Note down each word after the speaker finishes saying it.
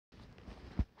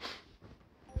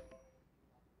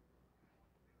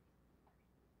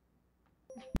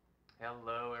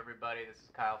Hello, everybody. This is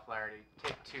Kyle Flaherty.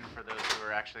 Take two for those who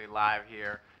are actually live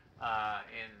here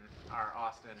in our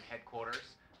Austin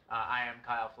headquarters. I am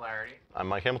Kyle Flaherty. I'm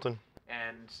Mike Hamilton.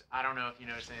 And I don't know if you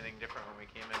noticed anything different when we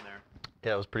came in there.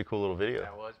 Yeah, it was a pretty cool little video.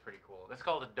 That was pretty cool. That's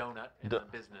called a donut in the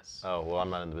business. Oh, well, I'm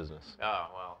not in the business. Oh,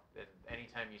 well,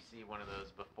 anytime you see one of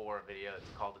those before a video, it's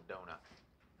called a donut.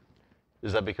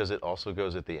 Is that because it also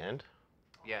goes at the end?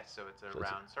 Yes, so it's a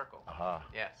round circle. Aha.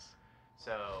 Yes.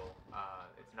 So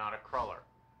it's not a cruller,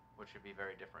 which would be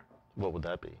very different. What would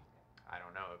that be? I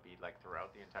don't know. It would be like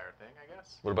throughout the entire thing, I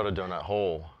guess. What about a donut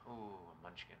hole? Ooh, a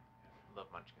munchkin. Love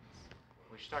munchkins.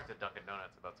 We should talk to Dunkin'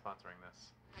 Donuts about sponsoring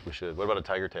this. We should. What about a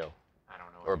tiger tail? I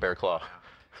don't know. Or a bear claw?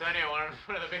 So anyway,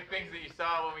 one of the big things that you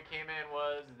saw when we came in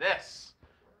was this.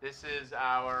 This is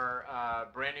our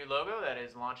brand new logo that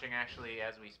is launching actually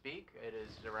as we speak. It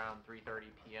is around 3:30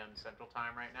 p.m. Central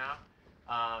Time right now.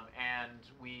 And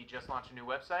we just launched a new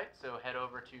website, so head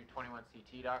over to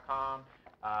 21ct.com.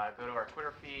 Go to our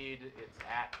Twitter feed. It's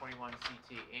at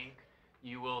 21ct Inc.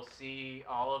 You will see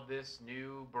all of this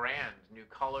new brand, new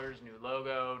colors, new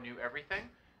logo, new everything.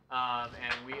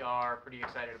 And we are pretty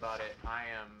excited about it. I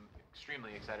am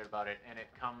extremely excited about it, and it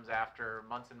comes after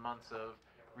months and months of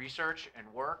research and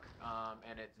work,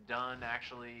 and it's done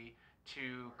actually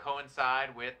to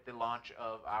coincide with the launch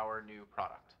of our new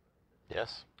product.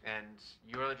 Yes. And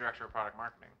you're the director of product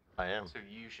marketing. I am. So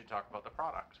you should talk about the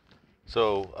product.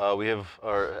 So we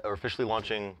are officially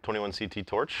launching 21CT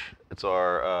Torch. It's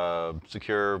our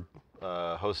secure,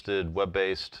 hosted,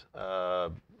 web-based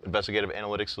investigative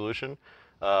analytics solution.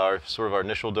 Our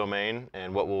initial domain,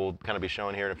 and what we'll kind of be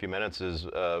showing here in a few minutes, is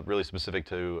really specific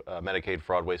to Medicaid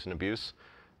fraud, waste, and abuse.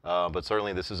 But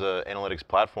certainly this is an analytics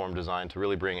platform designed to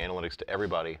really bring analytics to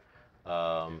everybody,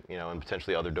 and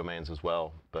potentially other domains as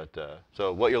well. But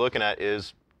so what you're looking at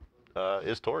is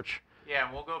Torch. Yeah,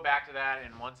 and we'll go back to that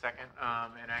in 1 second.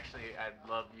 And actually, I'd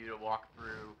love you to walk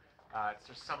through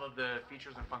just some of the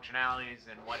features and functionalities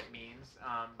and what it means.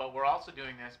 But we're also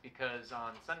doing this because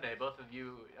on Sunday, both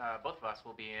of us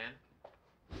will be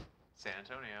in San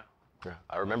Antonio. Yeah,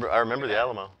 I remember the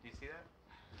Alamo. Do you see that?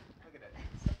 Look at that.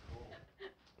 It's so cool.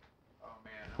 Oh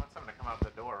man, I want someone to come out the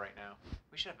door right now.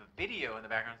 We should have a video in the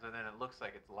background so then it looks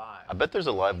like it's live. I bet there's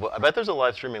a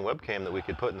live streaming webcam that we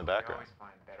could put in the background. We always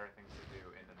find better things to do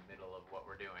in the middle of what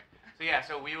we're doing. So yeah,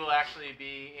 so we will actually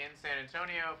be in San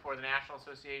Antonio for the National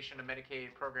Association of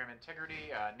Medicaid Program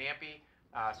Integrity, NAMPI.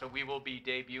 So we will be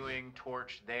debuting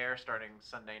Torch there starting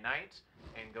Sunday night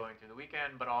and going through the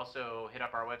weekend, but also hit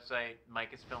up our website.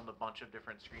 Mike has filmed a bunch of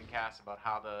different screencasts about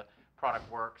how the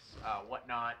product works,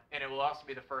 whatnot, and it will also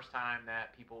be the first time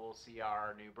that people will see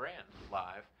our new brand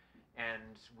live,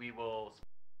 and we will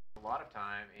spend a lot of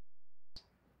time in.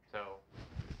 So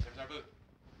there's our booth.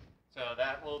 So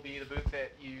that will be the booth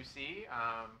that you see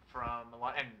from a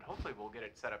lot, and hopefully we'll get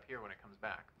it set up here when it comes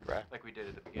back, right? Like we did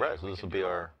at the beginning. Right. So this will be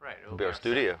our Set,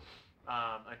 studio.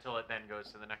 until it then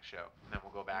goes to the next show, and then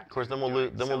we'll go back. Of course, then we'll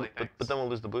lose. But then we'll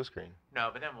lose the blue screen.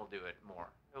 No, but then we'll do it more.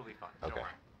 It'll be fun. Okay. Don't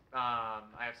worry.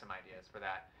 I have some ideas for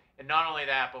that, and not only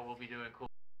that, but we'll be doing cool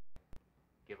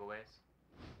giveaways.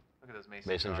 Look at those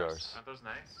mason jars. Aren't those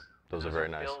nice? Those are very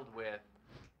nice. Filled with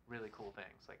really cool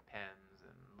things like pens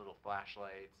and little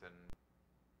flashlights, and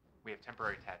we have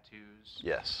temporary tattoos.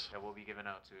 Yes. That we'll be giving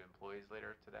out to employees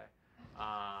later today.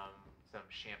 Some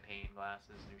champagne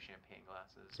glasses, new champagne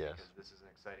glasses. Yes. Because this is an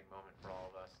exciting moment for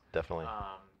all of us. Definitely.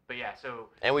 But yeah,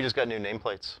 so. And we just got new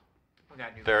nameplates. We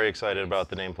got new. Very excited about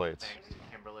the nameplates. Thanks to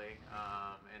Kimberly.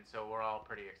 And so we're all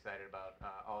pretty excited about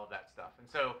all of that stuff. And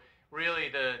so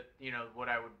really what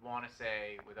I would want to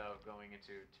say without going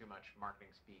into too much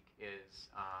marketing speak is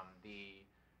the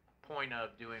point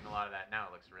of doing a lot of that. Now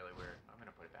it looks really weird. I'm going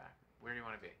to put it back. Where do you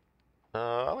want to be?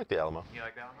 I like the Alamo. You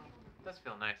like the Alamo? It does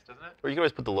feel nice, doesn't it? Or you can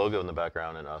always put the logo in the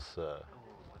background and us. No,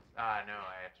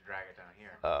 I have to drag it down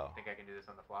here. Oh. Think I can do this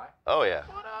on the fly? Oh yeah.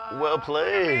 What up? Well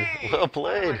played. Well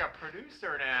played. I'm like a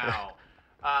producer now.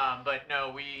 But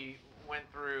no, we went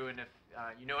through, and if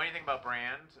you know anything about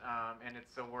brand, and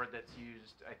it's a word that's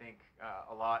used, I think,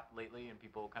 a lot lately, and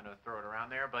people kind of throw it around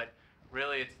there, but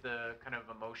really it's the kind of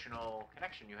emotional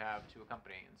connection you have to a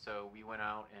company. And so we went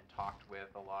out and talked with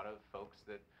a lot of folks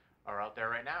that are out there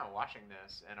right now watching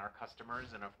this, and our customers,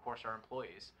 and of course our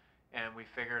employees. And we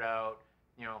figured out,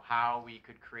 how we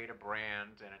could create a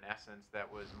brand and an essence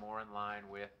that was more in line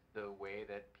with the way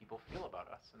that people feel about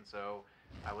us. And so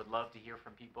I would love to hear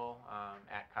from people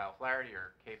at Kyle Flaherty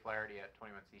or kflaherty at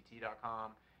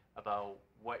 21ct.com about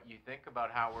what you think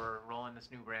about how we're rolling this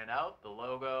new brand out, the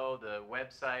logo, the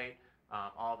website,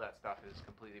 all that stuff is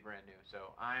completely brand new.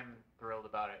 So I'm thrilled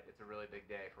about it. It's a really big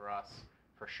day for us,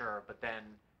 for sure. But then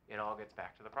it all gets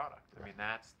back to the product. I mean,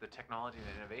 that's the technology and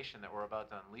innovation that we're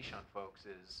about to unleash on folks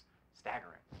is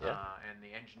staggering. Yeah. And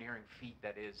the engineering feat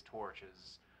that is Torch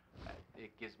is,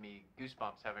 it gives me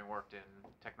goosebumps having worked in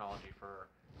technology for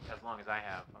as long as I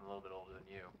have. I'm a little bit older than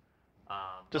you.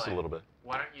 Just a little bit.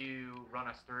 Why don't you run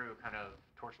us through kind of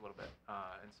Torch a little bit,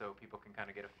 and so people can kind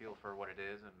of get a feel for what it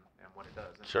is and what it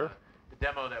does. And Sure. The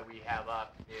demo that we have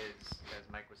up is, as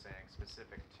Mike was saying,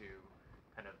 specific to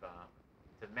kind of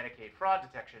to Medicaid fraud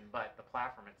detection, but the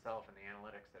platform itself and the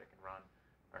analytics that it can run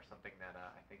are something that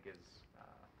I think is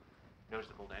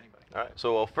noticeable to anybody. All right.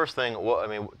 So, well, first thing, well, I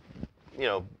mean, you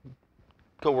know,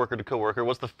 coworker to coworker,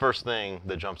 what's the first thing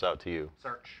that jumps out to you?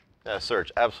 Search. Yeah,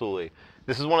 search, absolutely.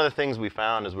 This is one of the things we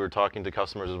found as we were talking to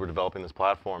customers as we're developing this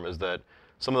platform is that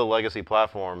some of the legacy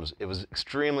platforms, it was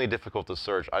extremely difficult to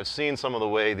search. I've seen some of the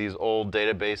way these old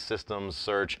database systems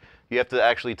search. You have to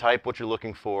actually type what you're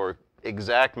looking for,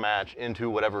 exact match into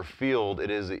whatever field it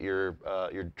is that you're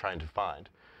trying to find.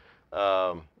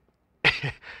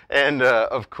 And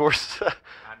of course,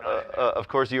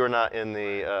 you are not in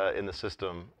the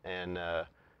system, and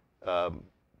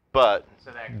but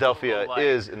So that Delphia Google, like,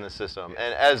 is in the system.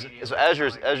 And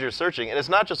immediately as you're searching, and it's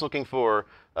not just looking for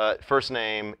first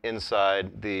name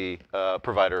inside the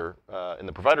provider in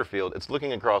the provider field. It's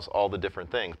looking across all the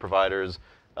different things, providers,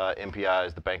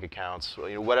 MPIs, the bank accounts,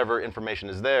 whatever information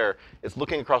is there. It's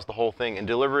looking across the whole thing and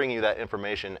delivering you that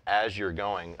information as you're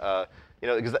going.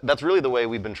 Because that's really the way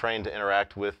we've been trained to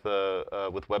interact with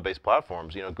web-based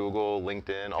platforms. Google,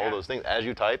 LinkedIn, all those things. As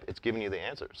you type, it's giving you the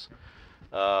answers.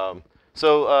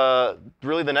 So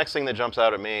really the next thing that jumps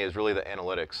out at me is really the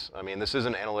analytics. I mean, this is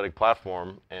an analytic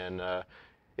platform, and on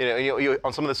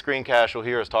some of the screencasts you'll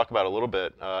hear us talk about a little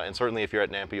bit, and certainly if you're at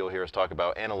NAMPA you'll hear us talk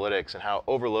about analytics and how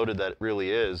overloaded that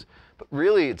really is. But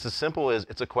really it's as simple as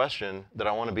it's a question that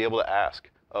I want to be able to ask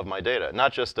of my data.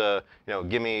 Not just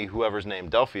give me whoever's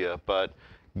named Delphia, but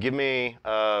give me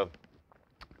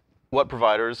what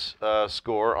providers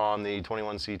score on the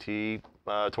 21CT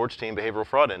Torch Team Behavioral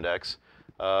Fraud Index.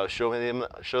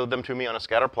 Show them to me on a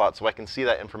scatter plot so I can see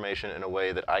that information in a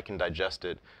way that I can digest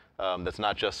it. That's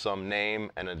not just some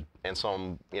name and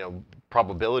some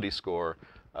probability score,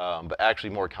 but actually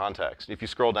more context. If you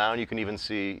scroll down, you can even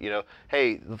see,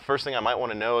 hey, the first thing I might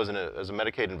want to know as a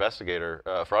Medicaid investigator,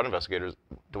 fraud investigator, is,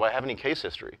 do I have any case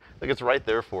history? Like, it's right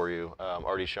there for you,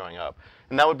 already showing up.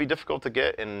 And that would be difficult to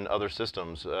get in other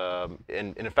systems.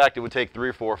 And in fact, it would take 3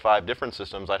 or 4 or 5 different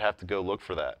systems. I'd have to go look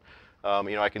for that.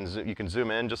 You can zoom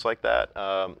in just like that,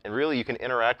 and really you can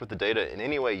interact with the data in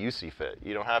any way you see fit.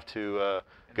 You don't have to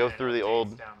go through the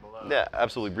old. Yeah,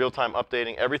 absolutely. Real-time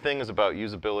updating. Everything is about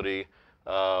usability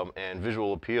and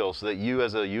visual appeal, so that you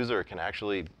as a user can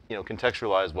actually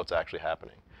contextualize what's actually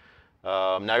happening.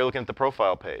 Now you're looking at the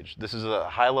profile page. This is a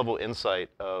high-level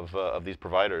insight of these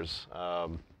providers.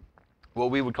 What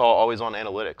we would call always-on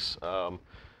analytics.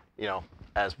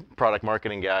 As product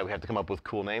marketing guy, we have to come up with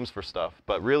cool names for stuff.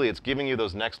 But really, it's giving you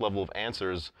those next level of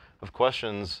answers of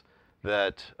questions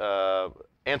that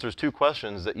answers to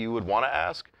questions that you would want to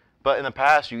ask. But in the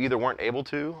past, you either weren't able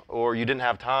to, or you didn't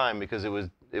have time because it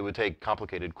would take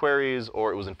complicated queries,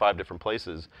 or it was in 5 different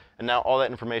places. And now all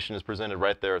that information is presented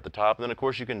right there at the top. And then, of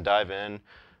course, you can dive in.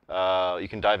 You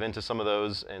can dive into some of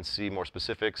those and see more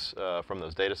specifics from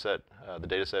those the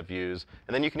dataset views.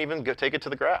 And then you can even take it to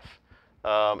the graph.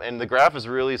 And the graph is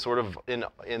really sort of in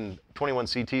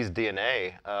 21CT's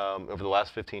DNA over the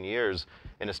last 15 years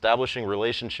in establishing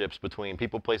relationships between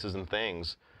people, places, and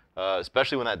things,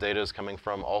 especially when that data is coming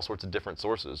from all sorts of different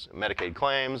sources. Medicaid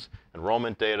claims,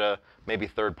 enrollment data, maybe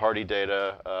third-party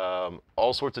data,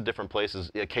 all sorts of different places,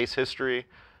 case history,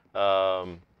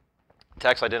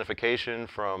 tax identification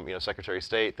from Secretary of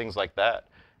State, things like that.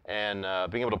 And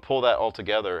being able to pull that all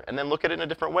together and then look at it in a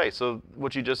different way. So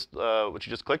what you just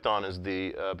clicked on is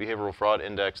the Behavioral Fraud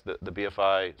Index, the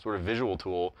BFI sort of visual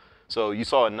tool. So you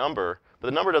saw a number, but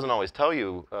the number doesn't always tell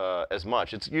you as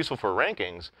much. It's useful for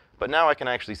rankings, but now I can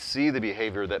actually see the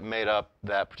behavior that made up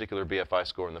that particular BFI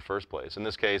score in the first place. In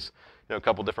this case, a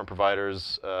couple different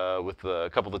providers with a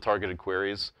couple of the targeted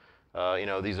queries.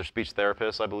 These are speech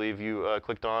therapists, I believe you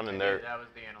clicked on, and that was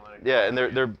the analytics. Yeah,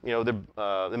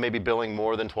 and they may be billing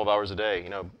more than 12 hours a day.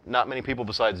 Not many people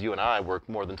besides you and I work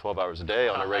more than 12 hours a day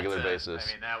on a regular basis.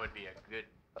 I mean, that would be a good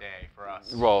day for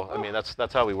us. Well, I mean,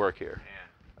 that's how we work here.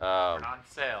 We're not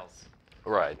in sales.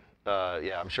 Right.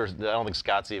 Yeah, I'm sure. I don't think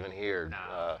Scott's even here.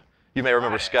 No. You may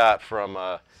remember Scott from.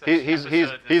 He's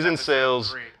in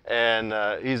sales, and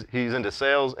he's into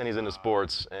sales, and he's into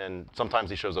sports, and sometimes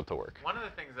he shows up to work. One of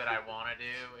the things that I want to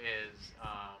do is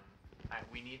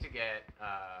we need to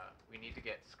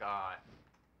get Scott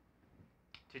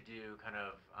to do kind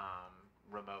of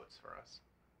remotes for us.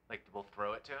 Like we'll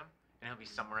throw it to him, and he'll be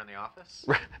somewhere in the office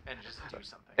and just do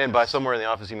something. And by somewhere in the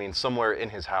office, you mean somewhere in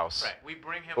his house. Right. We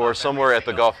bring him or up somewhere at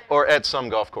the golf, or at some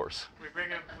golf course. We bring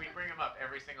him up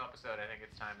every single episode. I think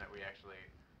it's time that we actually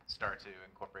start to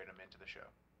incorporate him into the show.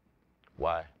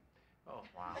 Why? Oh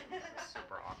wow, this is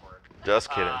super awkward.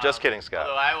 Just kidding, Scott.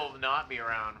 Although I will not be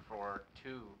around for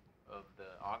 2 of the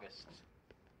August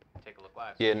Take a Look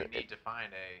Live. So Yeah, you need to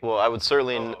find a. Well, I would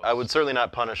certainly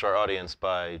not punish our audience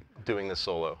by doing this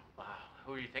solo. Wow,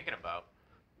 who are you thinking about?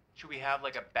 Should we have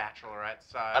like a bachelorette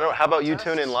style? I don't know. How about you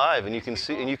contest? tune in live and you can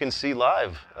see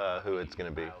live who it's going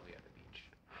to be. I will be at the beach,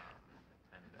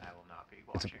 and I will not be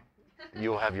watching.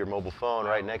 You'll have your mobile phone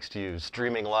right next to you,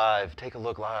 streaming live. Take a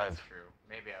look live. That's true.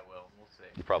 Maybe I will. We'll see.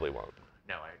 You probably won't.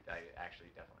 No, I actually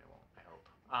definitely won't. I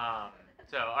hope.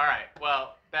 So, all right.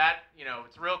 Well, that,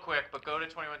 it's real quick, but go to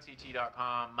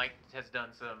 21ct.com. Mike has done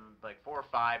some, like, 4 or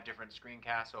 5 different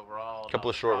screencasts overall. A couple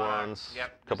of short ones.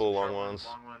 Yep. A couple of long long ones.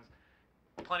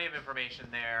 Plenty of information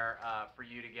there for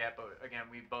you to get. But, again,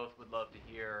 we both would love to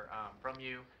hear from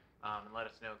you and let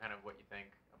us know kind of what you think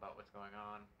about what's going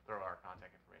on. Throw our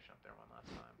contact information up there one last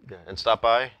time. Yeah, and stop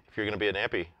by if you're going to be at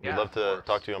Ampy. We'd Yeah, love to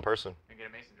talk to you in person. And get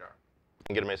a mason jar.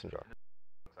 And get a mason jar.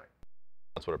 Looks like.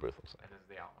 That's what our booth looks like. And this is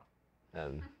the Alamo.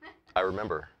 And I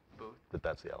remember Booth.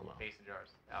 that's the Alamo. Mason jars.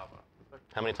 Alamo. Look,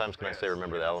 How many times can I say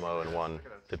remember the Alamo in one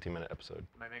 15-minute episode?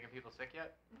 Am I making people sick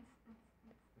yet?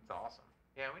 It's awesome.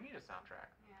 Yeah, we need a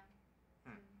soundtrack. Yeah.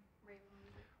 Raven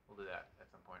music. We'll do that at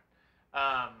some point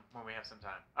when we have some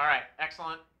time. All right,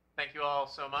 excellent. Thank you all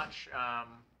so much.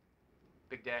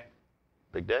 Big day.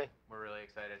 Big day. We're really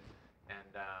excited.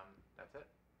 And that's it.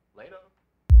 Later.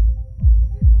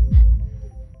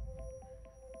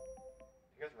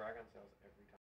 You guys rock on